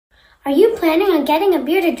Are you planning on getting a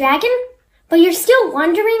bearded dragon, but you're still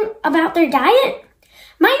wondering about their diet?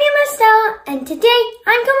 My name is Stella, and today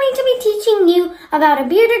I'm going to be teaching you about a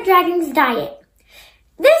bearded dragon's diet.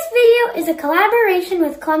 This video is a collaboration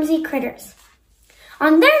with Clumsy Critters.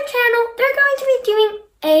 On their channel, they're going to be doing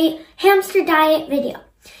a hamster diet video.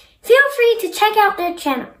 Feel free to check out their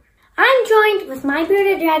channel. I'm joined with my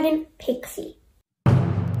bearded dragon, Pixie.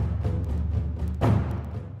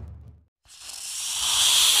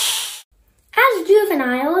 As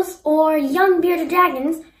juveniles, or young bearded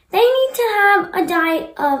dragons, they need to have a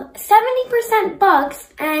diet of 70% bugs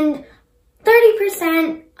and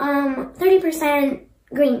 30%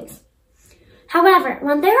 greens. However,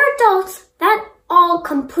 when they're adults, that all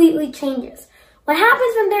completely changes. What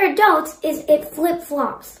happens when they're adults is it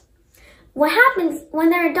flip-flops. What happens when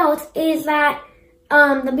they're adults is that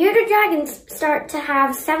the bearded dragons start to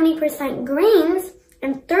have 70% greens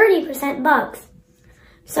and 30% bugs.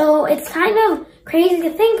 So it's kind of crazy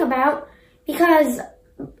to think about because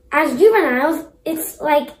as juveniles, it's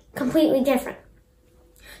like completely different.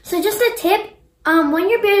 So just a tip, when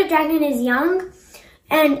your bearded dragon is young,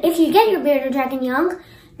 and if you get your bearded dragon young,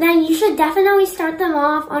 then you should definitely start them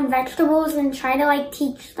off on vegetables and try to like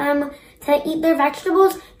teach them to eat their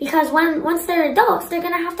vegetables, because once they're adults, they're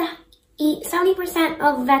gonna have to eat 70%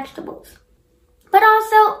 of vegetables. But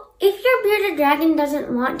also, if your bearded dragon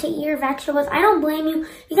doesn't want to eat your vegetables, I don't blame you,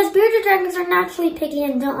 because bearded dragons are naturally picky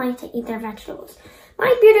and don't like to eat their vegetables.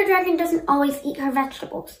 My bearded dragon doesn't always eat her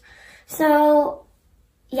vegetables. So,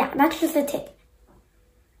 yeah, that's just a tip.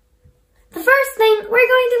 The first thing we're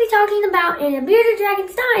going to be talking about in a bearded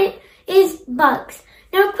dragon's diet is bugs.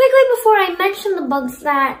 Now, quickly before I mention the bugs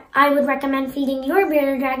that I would recommend feeding your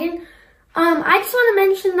bearded dragon, I just want to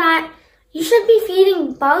mention that you should be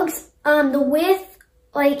feeding bugs the width,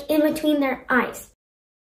 like, in between their eyes.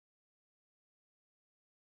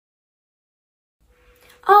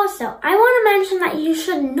 Also, I want to mention that you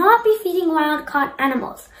should not be feeding wild-caught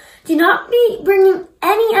animals. Do not be bringing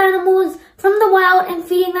any animals from the wild and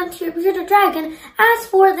feeding them to your bearded dragon, as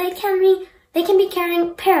for they can be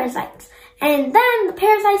carrying parasites. And then the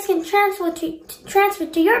parasites can transfer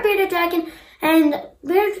to your bearded dragon, and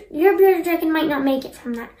your bearded dragon might not make it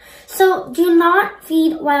from that. So do not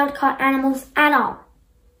feed wild-caught animals at all.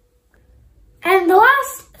 And the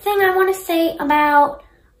last thing I want to say about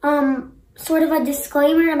sort of a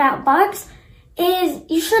disclaimer about bugs is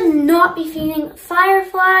you should not be feeding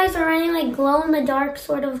fireflies or any like glow-in-the-dark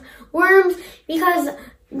sort of worms, because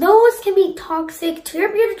those can be toxic to your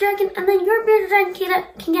bearded dragon, and then your bearded dragon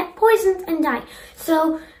can get poisoned and die.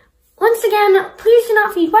 So once again, please do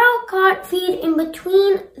not feed wild-caught. Feed in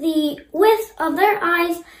between the width of their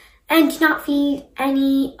eyes, and do not feed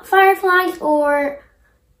any fireflies or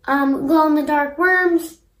glow-in-the-dark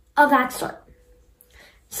worms of that sort.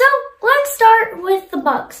 So let's start with the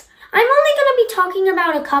bugs. I'm only going to be talking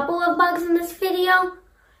about a couple of bugs in this video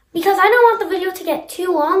because I don't want the video to get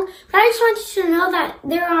too long, but I just want you to know that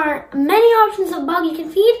there are many options of bugs you can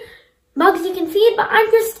feed, but I'm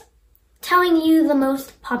just telling you the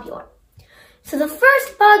most popular. So the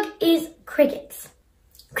first bug is crickets.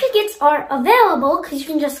 Crickets are available because you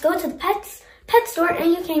can just go to the pet store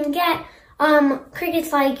and you can get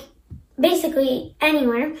crickets like basically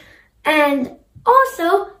anywhere. And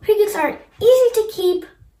also, crickets are easy to keep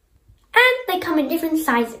and they come in different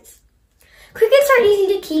sizes. Crickets are easy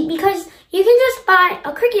to keep because you can just buy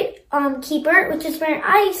a cricket keeper, which is where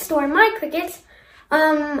I store my crickets.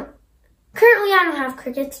 Currently I don't have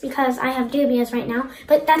crickets because I have dubias right now,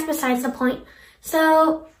 but that's besides the point.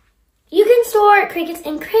 So you can store crickets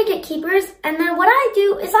in cricket keepers, and then what I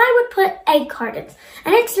do is I would put egg cartons,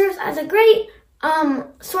 and it serves as a great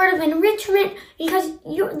sort of enrichment because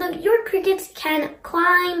your crickets can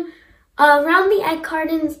climb around the egg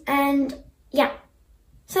cartons, and yeah.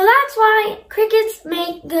 So that's why crickets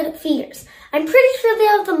make good feeders. I'm pretty sure they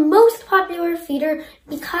are the most popular feeder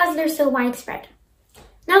because they're so widespread.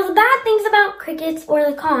 Now the bad things about crickets, or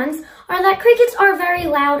the cons, are that crickets are very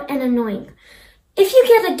loud and annoying. If you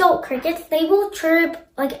get adult crickets, they will chirp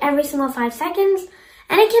like every single 5 seconds,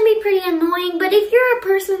 and it can be pretty annoying, but if you're a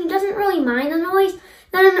person who doesn't really mind the noise,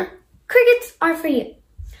 then crickets are for you.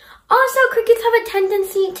 Also, crickets have a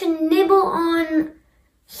tendency to nibble on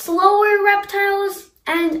slower reptiles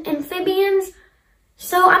and amphibians.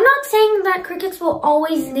 So I'm not saying that crickets will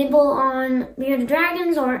always nibble on bearded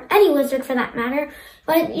dragons or any lizard for that matter,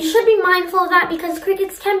 but you should be mindful of that because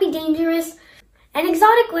crickets can be dangerous. And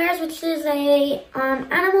Exotic Wares, which is a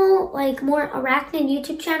animal, like more arachnid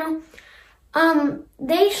YouTube channel,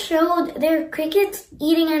 they showed their crickets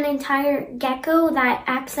eating an entire gecko that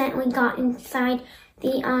accidentally got inside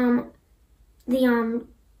the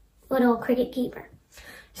little cricket keeper.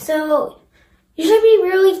 So you should be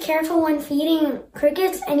really careful when feeding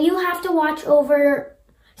crickets, and you have to watch over,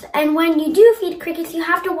 and when you do feed crickets, you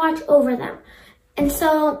have to watch over them. And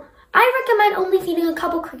so I recommend only feeding a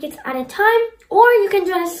couple crickets at a time, or you can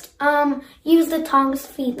just use the tongs to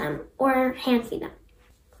feed them or hand feed them.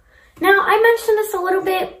 Now, I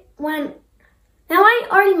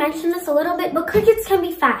already mentioned this a little bit, but crickets can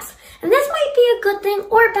be fast. And this might be a good thing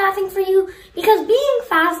or a bad thing for you, because being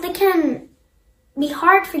fast, they can be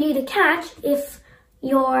hard for you to catch if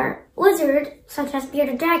your lizard, such as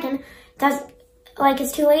bearded dragon,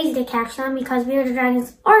 is too lazy to catch them, because bearded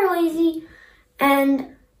dragons are lazy.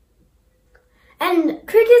 And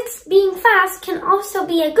crickets being fast can also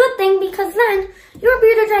be a good thing, because then your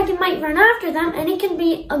bearded dragon might run after them, and it can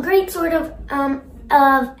be a great sort of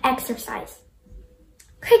exercise.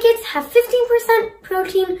 Crickets have 15%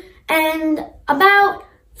 protein and about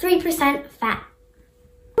 3% fat.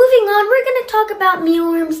 Moving on, we're going to talk about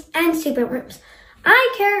mealworms and superworms.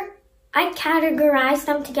 I categorize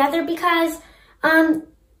them together because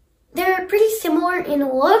they're pretty similar in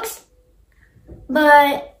looks,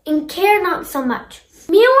 but in care, not so much.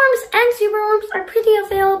 Mealworms and superworms are pretty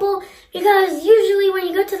available because usually when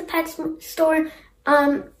you go to the pet store,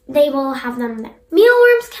 they will have them there.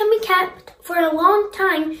 Mealworms can be kept for a long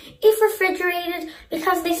time if refrigerated,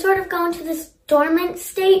 because they sort of go into this dormant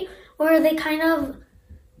state where they kind of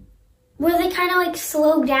like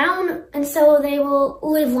slow down, and so they will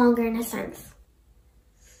live longer in a sense.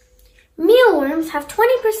 Mealworms have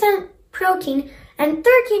 20% protein and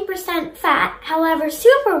 13% fat. However,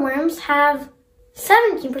 superworms have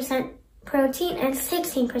 17% protein and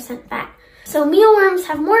 16% fat. So mealworms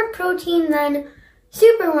have more protein than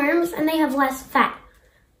superworms, and they have less fat.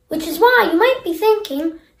 Which is why you might be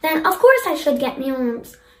thinking, then of course I should get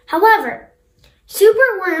mealworms. However,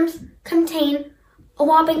 superworms contain a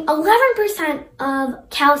whopping 11% of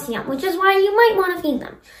calcium, which is why you might want to feed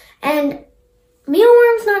them. And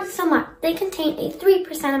mealworms, not so much. They contain a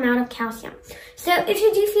 3% amount of calcium. So if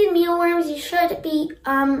you do feed mealworms, you should be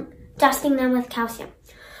dusting them with calcium.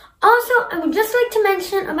 Also, I would just like to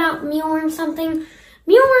mention about mealworms something.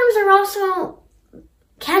 Mealworms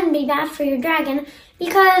can be bad for your dragon,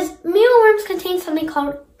 because mealworms contain something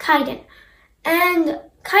called chitin. And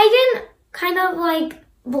chitin kind of like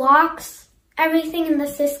blocks everything in the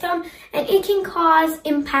system, and it can cause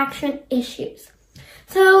impaction issues.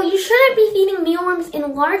 So you shouldn't be feeding mealworms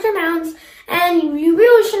in large amounts, and you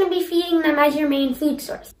really shouldn't be feeding them as your main food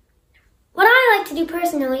source. What I like to do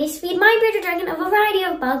personally is feed my bearded dragon a variety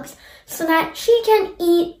of bugs so that she can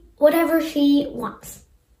eat whatever she wants.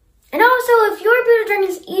 And also, if your bearded dragon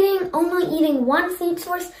is only eating one food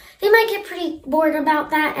source, they might get pretty bored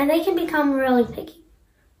about that, and they can become really picky.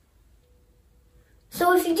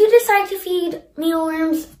 So if you do decide to feed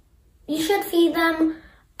mealworms, you should feed them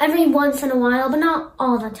every once in a while, but not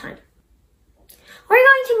all the time. We're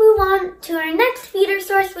going to move on to our next feeder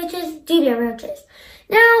source, which is dubia roaches.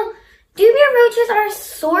 Now, dubia roaches are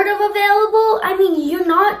sort of available. I mean, you're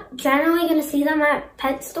not generally going to see them at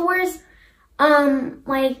pet stores,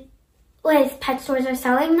 like pet stores are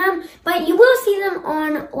selling them, but you will see them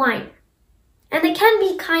online, and they can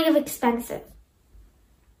be kind of expensive.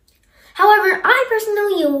 However, I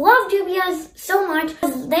personally love dubias so much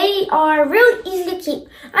because they are really easy to keep.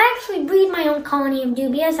 I actually breed my own colony of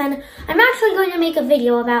dubias, and I'm actually going to make a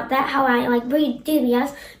video about that, how I breed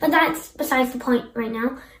dubias, but that's besides the point right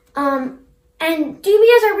now. And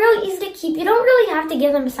dubias are really easy to keep. You don't really have to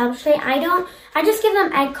give them substrate. I just give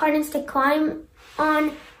them egg cartons to climb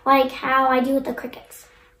on, like how I do with the crickets.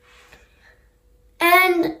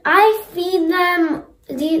 And I feed them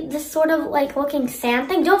this sort of looking sand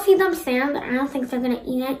thing. Don't feed them sand. I don't think they're gonna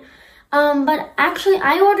eat it. But actually,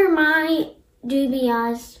 I order my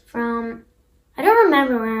dubias from, I don't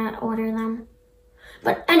remember where I order them.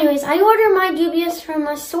 But anyways, I order my dubias from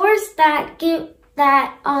a source that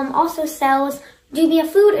also sells dubia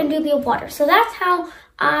food and dubia water. So that's how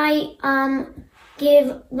I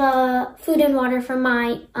give the food and water for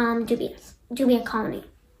my dubia colony.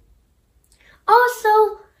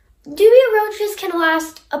 Also, dubia roaches can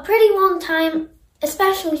last a pretty long time,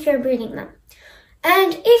 especially if you're breeding them.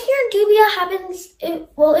 And if your dubia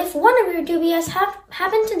if one of your dubias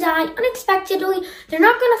happen to die unexpectedly, they're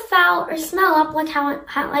not going to foul or smell up like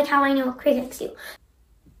how I know crickets do.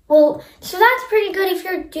 Well, so that's pretty good if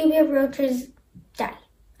your dubia roaches die,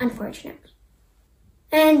 unfortunately.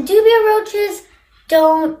 And dubia roaches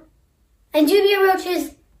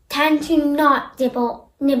tend to not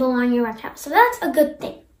nibble on your reptile, so that's a good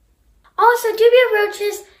thing. Also, dubia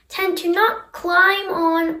roaches tend to not climb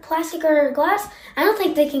on plastic or glass. I don't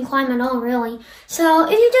think they can climb at all, really. So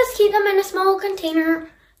if you just keep them in a small container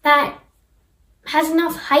that has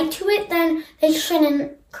enough height to it, then they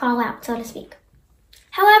shouldn't crawl out, so to speak.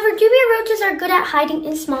 However, dubia roaches are good at hiding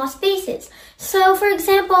in small spaces. So, for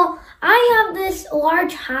example, I have this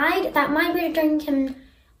large hide that my bearded dragon can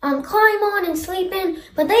climb on and sleep in,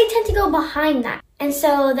 but they tend to go behind that, and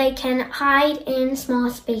so they can hide in small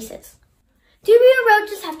spaces. Dubia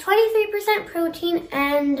roaches have 23% protein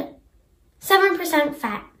and 7%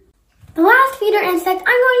 fat. The last feeder insect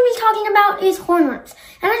I'm going to be talking about is hornworms.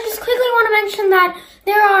 And I just quickly want to mention that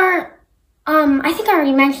there are, I think I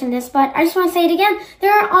already mentioned this, but I just want to say it again.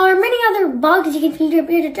 There are many other bugs you can feed your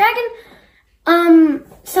bearded dragon.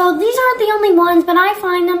 So these aren't the only ones, but I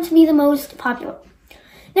find them to be the most popular.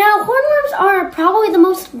 Now, hornworms are probably the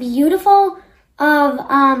most beautiful of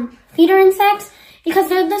feeder insects because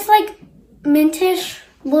they're this like mintish,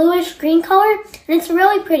 bluish green color, and it's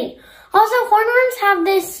really pretty. Also, hornworms have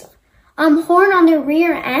this horn on their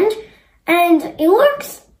rear end, and it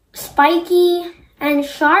looks spiky and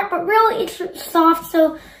sharp, but really it's soft,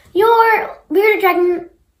 so your bearded dragon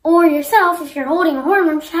or yourself, if you're holding a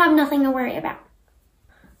hornworm, should have nothing to worry about.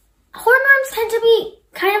 Hornworms tend to be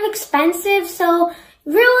kind of expensive, so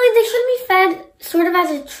really they should be fed sort of as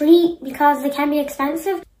a treat because they can be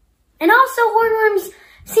expensive. And also hornworms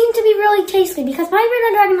seem to be really tasty because my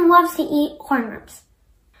bearded dragon loves to eat hornworms.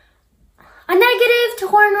 A negative to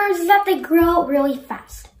hornworms is that they grow really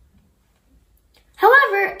fast.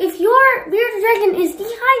 However, if your bearded dragon is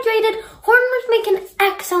dehydrated, hornworms make an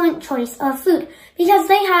excellent choice of food because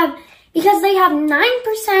they have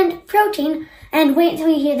 9% protein, and wait until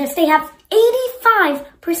you hear this, they have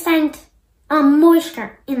 85%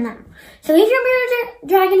 moisture in them. So if your bearded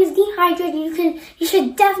dragon is dehydrated, you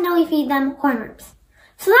should definitely feed them hornworms.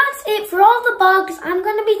 So that's it for all the bugs I'm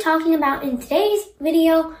going to be talking about in today's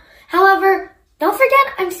video. However, don't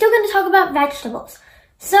forget, I'm still going to talk about vegetables.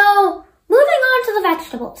 So, moving on to the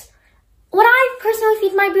vegetables. What I personally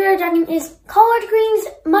feed my bearded dragon is collard greens,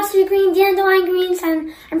 mustard greens, dandelion greens,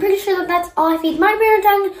 and I'm pretty sure that that's all I feed my bearded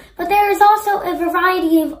dragon, but there is also a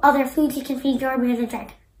variety of other foods you can feed your bearded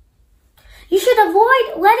dragon. You should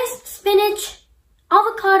avoid lettuce, spinach,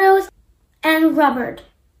 avocados, and rhubarb.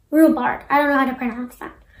 I don't know how to pronounce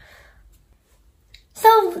that.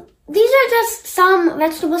 So, these are just some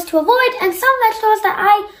vegetables to avoid and some vegetables that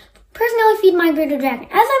I personally feed my bearded dragon.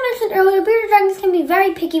 As I mentioned earlier, bearded dragons can be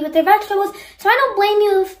very picky with their vegetables, so I don't blame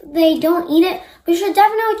you if they don't eat it, but you should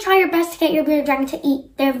definitely try your best to get your bearded dragon to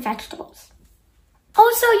eat their vegetables.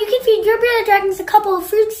 Also, you can feed your bearded dragons a couple of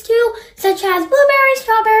fruits too, such as blueberries,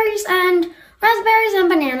 strawberries, and raspberries and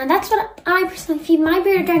banana. That's what I personally feed my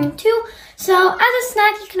bearded dragon too. So as a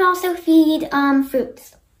snack, you can also feed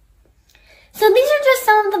fruits. So these are just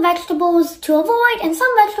some of the vegetables to avoid and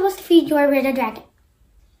some vegetables to feed your bearded dragon.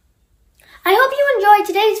 I hope you enjoyed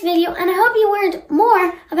today's video and I hope you learned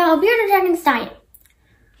more about a bearded dragon's diet.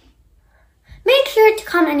 Make sure to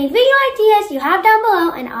comment any video ideas you have down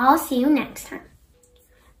below and I'll see you next time.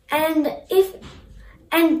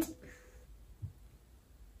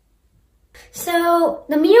 So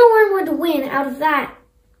the mealworm would win out of that,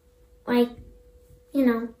 like, you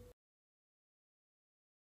know.